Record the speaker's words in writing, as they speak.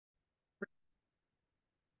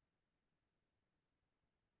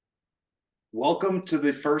Welcome to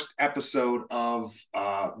the first episode of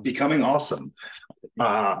Becoming Awesome.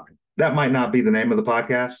 That might not be the name of the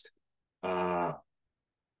podcast, uh,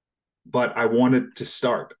 but I wanted to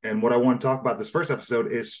start. And what I want to talk about this first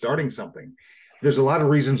episode is starting something. There's a lot of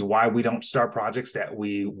reasons why we don't start projects that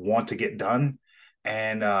we want to get done.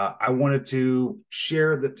 And I wanted to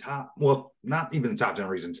share the not even the top 10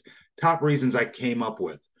 reasons, top reasons I came up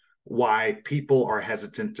with why people are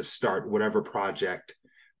hesitant to start whatever project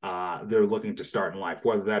they're looking to start in life,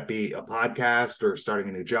 whether that be a podcast or starting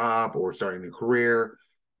a new job or starting a new career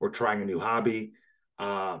or trying a new hobby.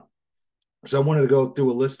 So I wanted to go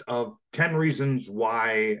through a list of 10 reasons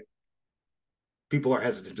why people are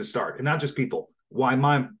hesitant to start, and not just people, why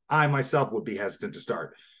I myself would be hesitant to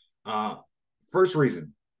start. First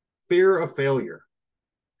reason, fear of failure.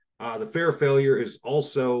 The fear of failure is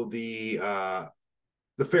also the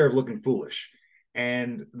fear of looking foolish.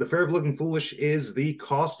 And the fear of looking foolish is the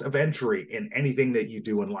cost of entry in anything that you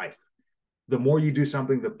do in life. The more you do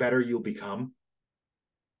something, the better you'll become.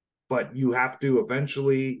 But you have to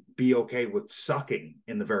eventually be okay with sucking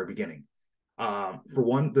in the very beginning. For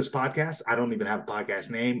one, this podcast, I don't even have a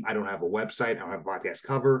podcast name. I don't have a website. I don't have a podcast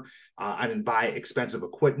cover. I didn't buy expensive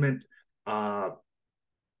equipment. I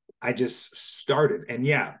just started. And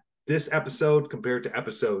yeah, this episode compared to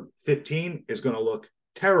episode 15 is going to look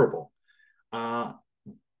terrible.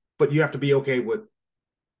 But you have to be okay with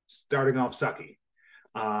starting off sucky.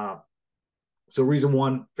 So reason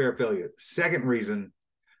one, fear of failure. Second reason,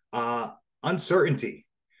 uncertainty.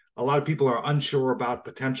 A lot of people are unsure about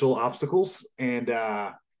potential obstacles and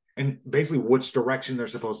basically which direction they're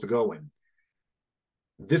supposed to go in.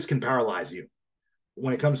 This can paralyze you.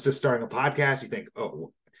 When it comes to starting a podcast, you think,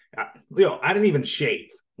 I didn't even shave.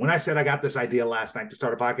 When I said I got this idea last night to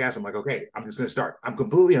start a podcast, I'm like, okay, I'm just going to start. I'm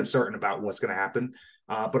completely uncertain about what's going to happen,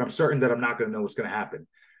 but I'm certain that I'm not going to know what's going to happen.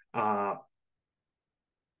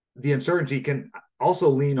 The uncertainty can also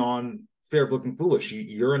lean on fear of looking foolish.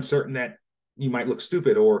 You're uncertain that you might look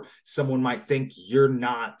stupid, or someone might think you're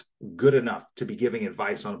not good enough to be giving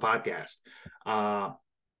advice on a podcast.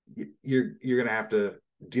 You're going to have to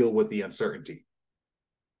deal with the uncertainty.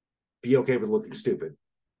 Be okay with looking stupid.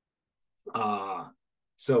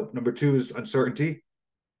 So number two is uncertainty.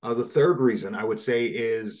 The third reason I would say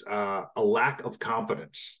is a lack of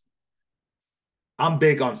confidence. I'm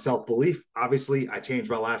big on self-belief. Obviously, I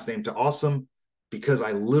changed my last name to Awesome because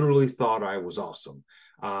I literally thought I was awesome.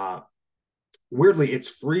 Weirdly, it's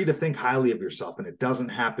free to think highly of yourself, and it doesn't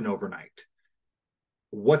happen overnight.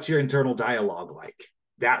 What's your internal dialogue like?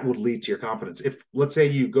 That would lead to your confidence. If, let's say,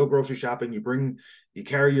 you go grocery shopping, you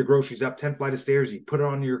carry your groceries up 10 flights of stairs, you put it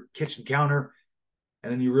on your kitchen counter,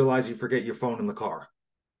 and then you realize you forget your phone in the car.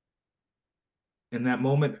 In that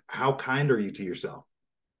moment, how kind are you to yourself?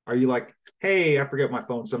 Are you like, hey, I forget my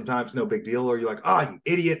phone sometimes, no big deal? Or you're like, oh, you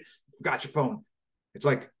idiot, you forgot your phone. It's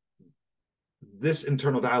like this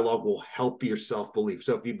internal dialogue will help your self-belief.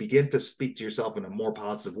 So if you begin to speak to yourself in a more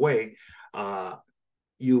positive way,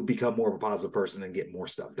 you become more of a positive person and get more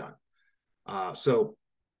stuff done. So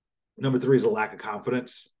number three is a lack of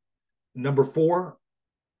confidence. Number four,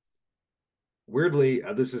 weirdly,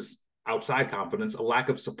 this is outside confidence, a lack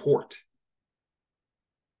of support.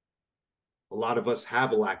 A lot of us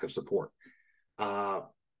have a lack of support.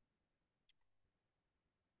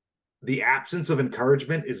 The absence of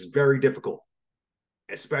encouragement is very difficult,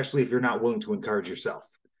 especially if you're not willing to encourage yourself.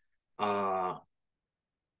 And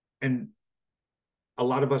a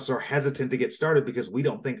lot of us are hesitant to get started because we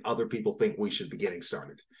don't think other people think we should be getting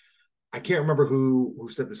started. I can't remember who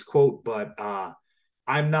said this quote, but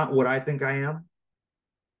I'm not what I think I am.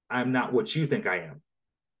 I'm not what you think I am.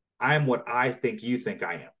 I'm what I think you think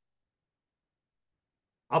I am.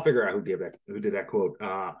 I'll figure out who did that quote.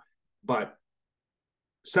 But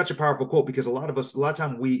such a powerful quote, because a lot of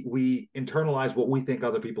time we internalize what we think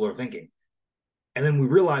other people are thinking. And then we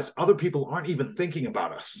realize other people aren't even thinking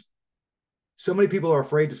about us. So many people are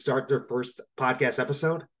afraid to start their first podcast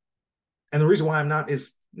episode. And the reason why I'm not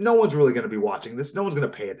is no one's really going to be watching this. No one's going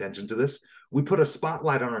to pay attention to this. We put a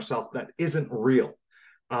spotlight on ourselves that isn't real.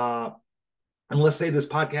 And let's say this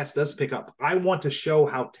podcast does pick up. I want to show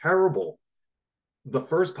how terrible the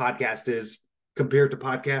first podcast is compared to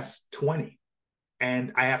podcast 20.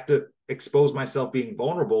 And I have to expose myself being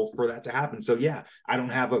vulnerable for that to happen. So yeah, I don't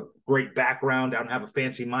have a great background. I don't have a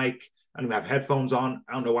fancy mic. I don't have headphones on.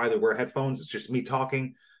 I don't know why they wear headphones. It's just me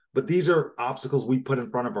talking. But these are obstacles we put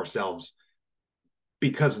in front of ourselves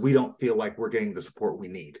because we don't feel like we're getting the support we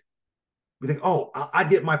need. We think, oh, I'd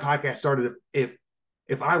get my podcast started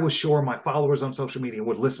if I was sure my followers on social media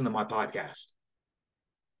would listen to my podcast.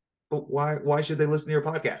 But why should they listen to your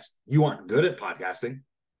podcast? You aren't good at podcasting.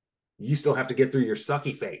 You still have to get through your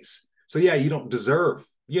sucky phase. So yeah, you don't deserve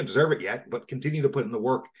it yet, but continue to put in the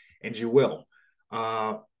work and you will.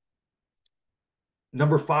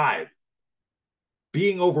 Number 5,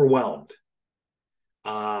 being overwhelmed.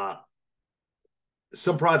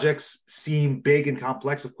 Some projects seem big and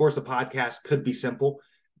complex. Of course, a podcast could be simple,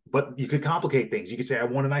 but you could complicate things. You could say, I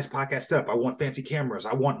want a nice podcast setup. I want fancy cameras.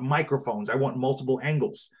 I want microphones. I want multiple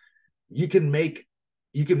angles. You can make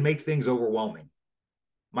things overwhelming.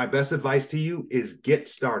 My best advice to you is get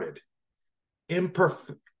started.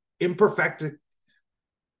 Imperfect.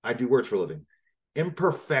 I do words for a living.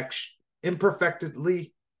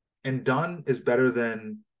 Imperfectly and done is better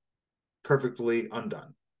than perfectly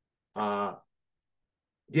undone.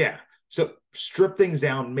 Yeah. So strip things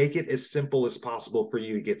down, make it as simple as possible for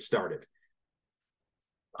you to get started.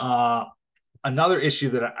 Another issue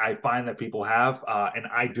that I find that people have, and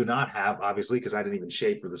I do not have, obviously, because I didn't even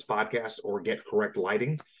shave for this podcast or get correct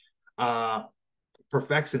lighting.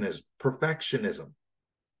 Perfectionism.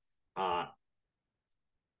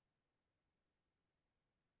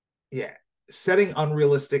 Yeah. Setting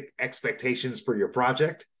unrealistic expectations for your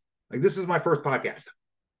project. Like, this is my first podcast.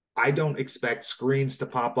 I don't expect screens to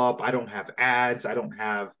pop up. I don't have ads. I don't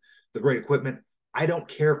have the great equipment. I don't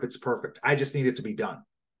care if it's perfect. I just need it to be done,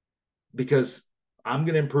 because I'm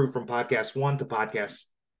going to improve from podcast 1 to podcast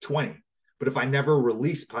 20. But if I never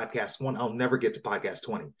release podcast 1, I'll never get to podcast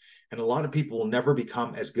 20. And a lot of people will never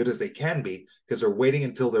become as good as they can be because they're waiting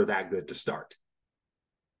until they're that good to start.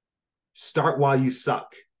 Start while you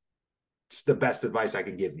suck. It's the best advice I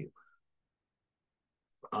can give you.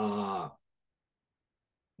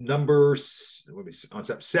 Number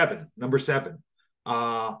 7. Number 7.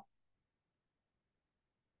 A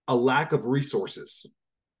lack of resources,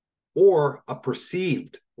 or a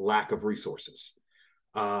perceived lack of resources.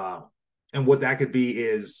 And what that could be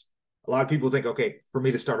is, a lot of people think, okay, for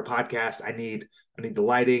me to start a podcast, I need the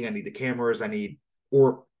lighting, I need the cameras,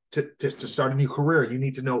 or to start a new career, you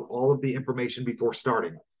need to know all of the information before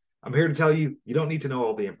starting. I'm here to tell you, you don't need to know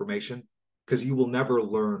all the information, because you will never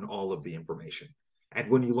learn all of the information. And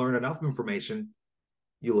when you learn enough information,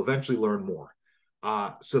 you'll eventually learn more.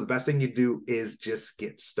 So the best thing you do is just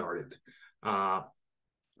get started. And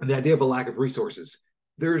the idea of a lack of resources,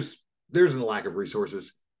 there's a lack of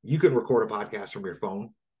resources. You can record a podcast from your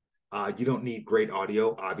phone. You don't need great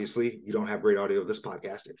audio. Obviously, you don't have great audio of this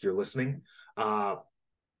podcast if you're listening. And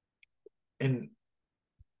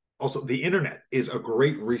also, the internet is a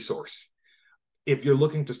great resource. If you're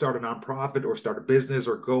looking to start a nonprofit or start a business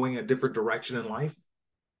or going a different direction in life,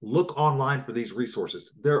 look online for these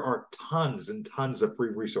resources. There are tons and tons of free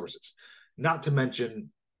resources, not to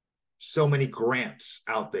mention so many grants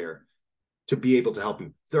out there to be able to help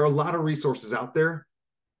you. There are a lot of resources out there,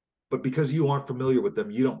 but because you aren't familiar with them,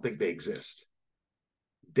 you don't think they exist.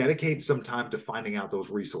 Dedicate some time to finding out those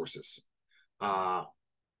resources. And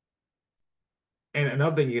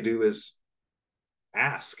another thing you do is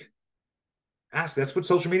ask. That's what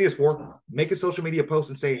social media is for. Make a social media post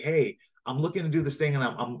and say, hey, I'm looking to do this thing and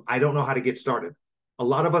I don't know how to get started. A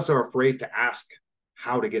lot of us are afraid to ask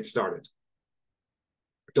how to get started.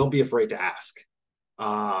 Don't be afraid to ask.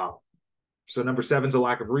 So number 7 is a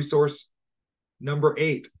lack of resource. Number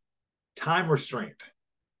 8, time restraint.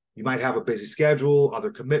 You might have a busy schedule,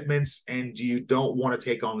 other commitments, and you don't want to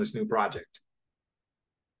take on this new project.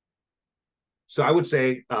 So I would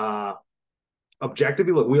say,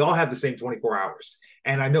 objectively, look, we all have the same 24 hours.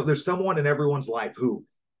 And I know there's someone in everyone's life who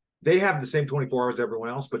they have the same 24 hours as everyone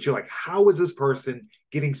else, but you're like, how is this person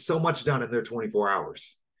getting so much done in their 24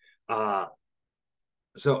 hours?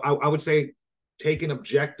 So I would say, take an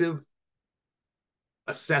objective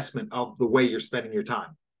assessment of the way you're spending your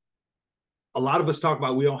time. A lot of us talk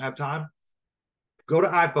about we don't have time. Go to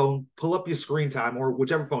iPhone, pull up your screen time, or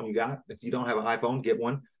whichever phone you got. If you don't have an iPhone, get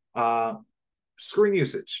one. Screen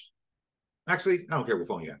usage. Actually, I don't care what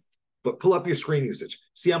phone you have, but pull up your screen usage.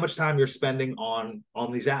 See how much time you're spending on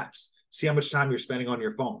these apps. See how much time you're spending on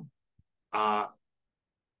your phone.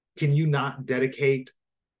 Can you not dedicate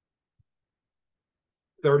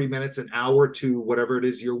 30 minutes, an hour to whatever it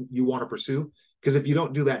is you want to pursue? Because if you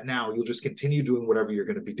don't do that now, you'll just continue doing whatever you're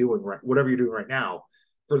going to be doing, whatever you're doing right now,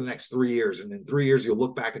 for the next 3 years. And in 3 years, you'll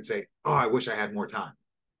look back and say, oh, I wish I had more time.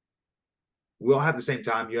 We all have the same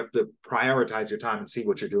time. You have to prioritize your time and see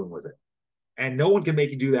what you're doing with it. And no one can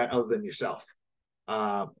make you do that other than yourself.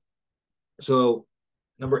 So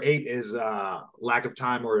number 8 is lack of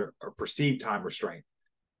time or perceived time restraint.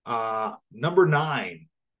 Number 9,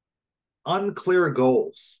 unclear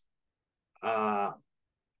goals. A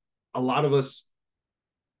lot of us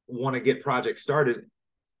want to get projects started.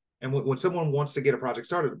 And when someone wants to get a project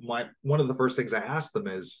started, one of the first things I ask them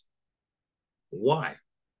is, Why?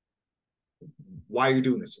 Why are you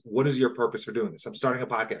doing this? What is your purpose for doing this? I'm starting a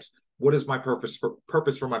podcast. What is my purpose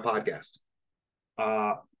for my podcast?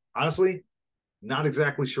 Uh, Honestly, not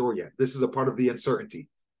exactly sure yet. This is a part of the uncertainty,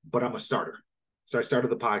 but I'm a starter. So I started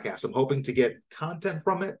the podcast. I'm hoping to get content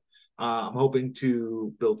from it. I'm hoping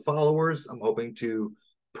to build followers. I'm hoping to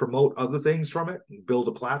promote other things from it and build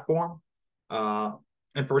a platform. Uh,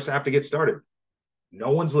 and first, I have to get started.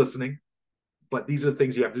 No one's listening, but these are the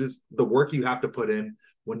things you have to do, the work you have to put in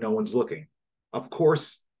when no one's looking. Of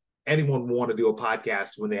course, anyone would want to do a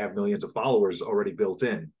podcast when they have millions of followers already built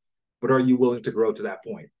in, but are you willing to grow to that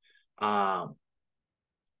point?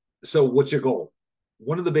 So what's your goal?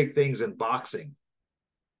 One of the big things in boxing,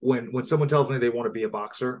 when someone tells me they want to be a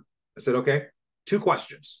boxer, I said, okay, two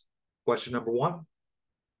questions. Question number one,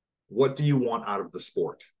 what do you want out of the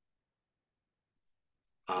sport?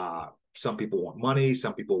 Some people want money.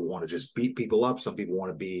 Some people want to just beat people up. Some people want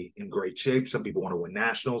to be in great shape. Some people want to win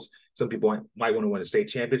nationals. Some people might want to win a state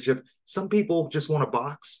championship. Some people just want to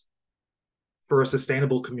box for a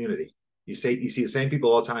sustainable community. You see the same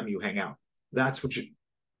people all the time. You hang out. That's what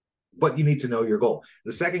but you need to know your goal.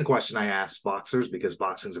 The second question I ask boxers, because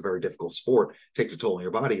boxing is a very difficult sport, takes a toll on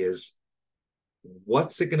your body, is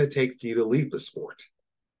what's it going to take for you to leave the sport?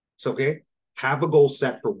 So, okay, have a goal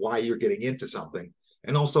set for why you're getting into something,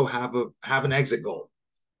 and also have an exit goal.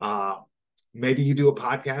 Maybe you do a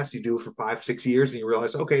podcast, you do it for 5-6 years, and you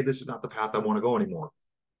realize, okay, this is not the path I want to go anymore.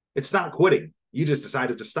 It's not quitting. You just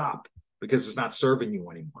decided to stop because it's not serving you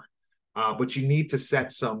anymore. But you need to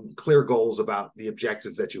set some clear goals about the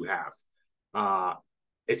objectives that you have.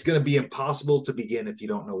 It's going to be impossible to begin if you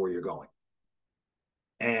don't know where you're going.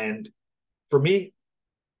 And for me,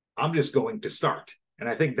 I'm just going to start. And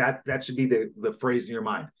I think that should be the phrase in your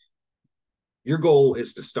mind. Your goal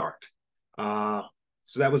is to start.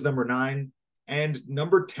 So that was number 9. And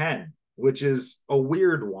number 10, which is a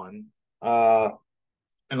weird one. And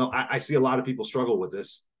I see a lot of people struggle with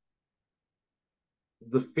this.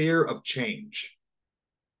 The fear of change.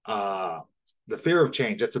 The fear of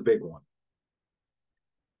change, that's a big one.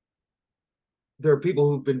 There are people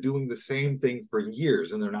who've been doing the same thing for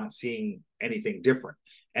years and they're not seeing anything different.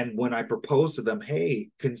 And when I propose to them, hey,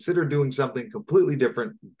 consider doing something completely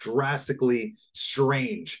different, drastically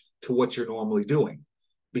strange to what you're normally doing,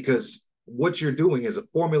 because what you're doing is a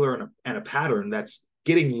formula and a pattern that's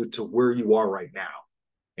getting you to where you are right now.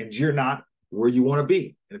 And you're not where you want to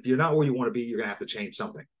be. And if you're not where you want to be, you're going to have to change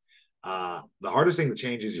something. The hardest thing to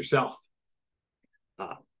change is yourself.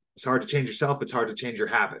 It's hard to change yourself. It's hard to change your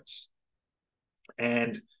habits.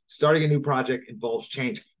 And starting a new project involves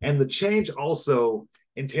change. And the change also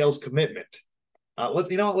entails commitment.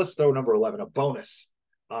 Let's throw number 11, a bonus.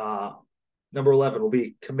 Number 11 will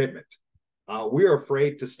be commitment. We are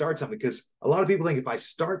afraid to start something because a lot of people think if I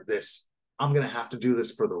start this, I'm going to have to do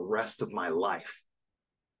this for the rest of my life.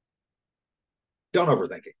 Don't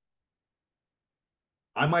overthink it.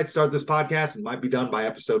 I might start this podcast and might be done by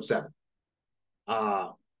episode 7.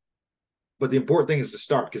 But the important thing is to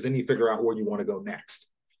start, because then you figure out where you want to go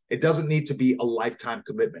next. It doesn't need to be a lifetime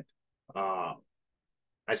commitment.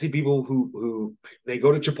 I see people who they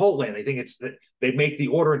go to Chipotle and they think they make the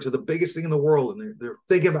order into the biggest thing in the world, and they're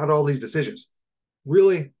thinking about all these decisions.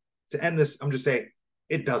 Really, to end this, I'm just saying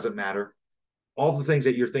it doesn't matter. All the things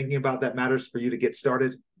that you're thinking about that matters for you to get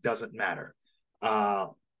started doesn't matter.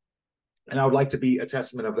 And I would like to be a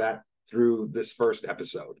testament of that through this first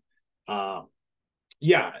episode.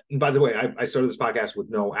 Yeah. And by the way, I started this podcast with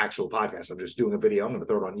no actual podcast. I'm just doing a video. I'm going to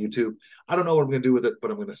throw it on YouTube. I don't know what I'm going to do with it, but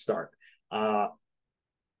I'm going to start.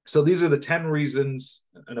 So these are the 10 reasons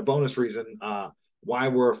and a bonus reason why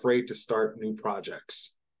we're afraid to start new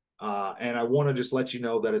projects. And I want to just let you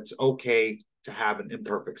know that it's okay to have an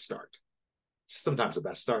imperfect start. Sometimes the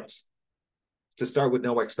best starts. To start with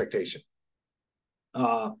no expectation.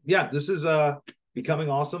 This is becoming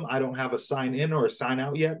awesome. I don't have a sign in or a sign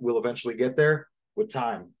out yet. We'll eventually get there with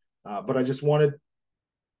time. But I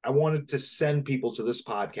wanted to send people to this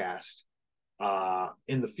podcast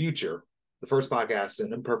in the future, the first podcast,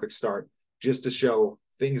 an imperfect start, just to show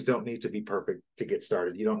things don't need to be perfect to get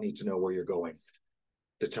started. You don't need to know where you're going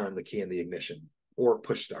to turn the key in the ignition or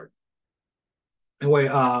push start. Anyway,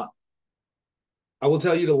 I will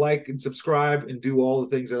tell you to like and subscribe and do all the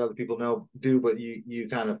things that other people do, but you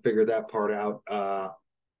kind of figure that part out.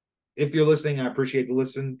 If you're listening, I appreciate the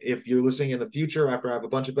listen. If you're listening in the future after I have a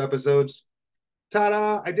bunch of episodes,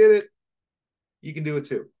 ta-da, I did it. You can do it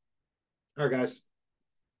too. All right, guys.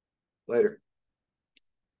 Later.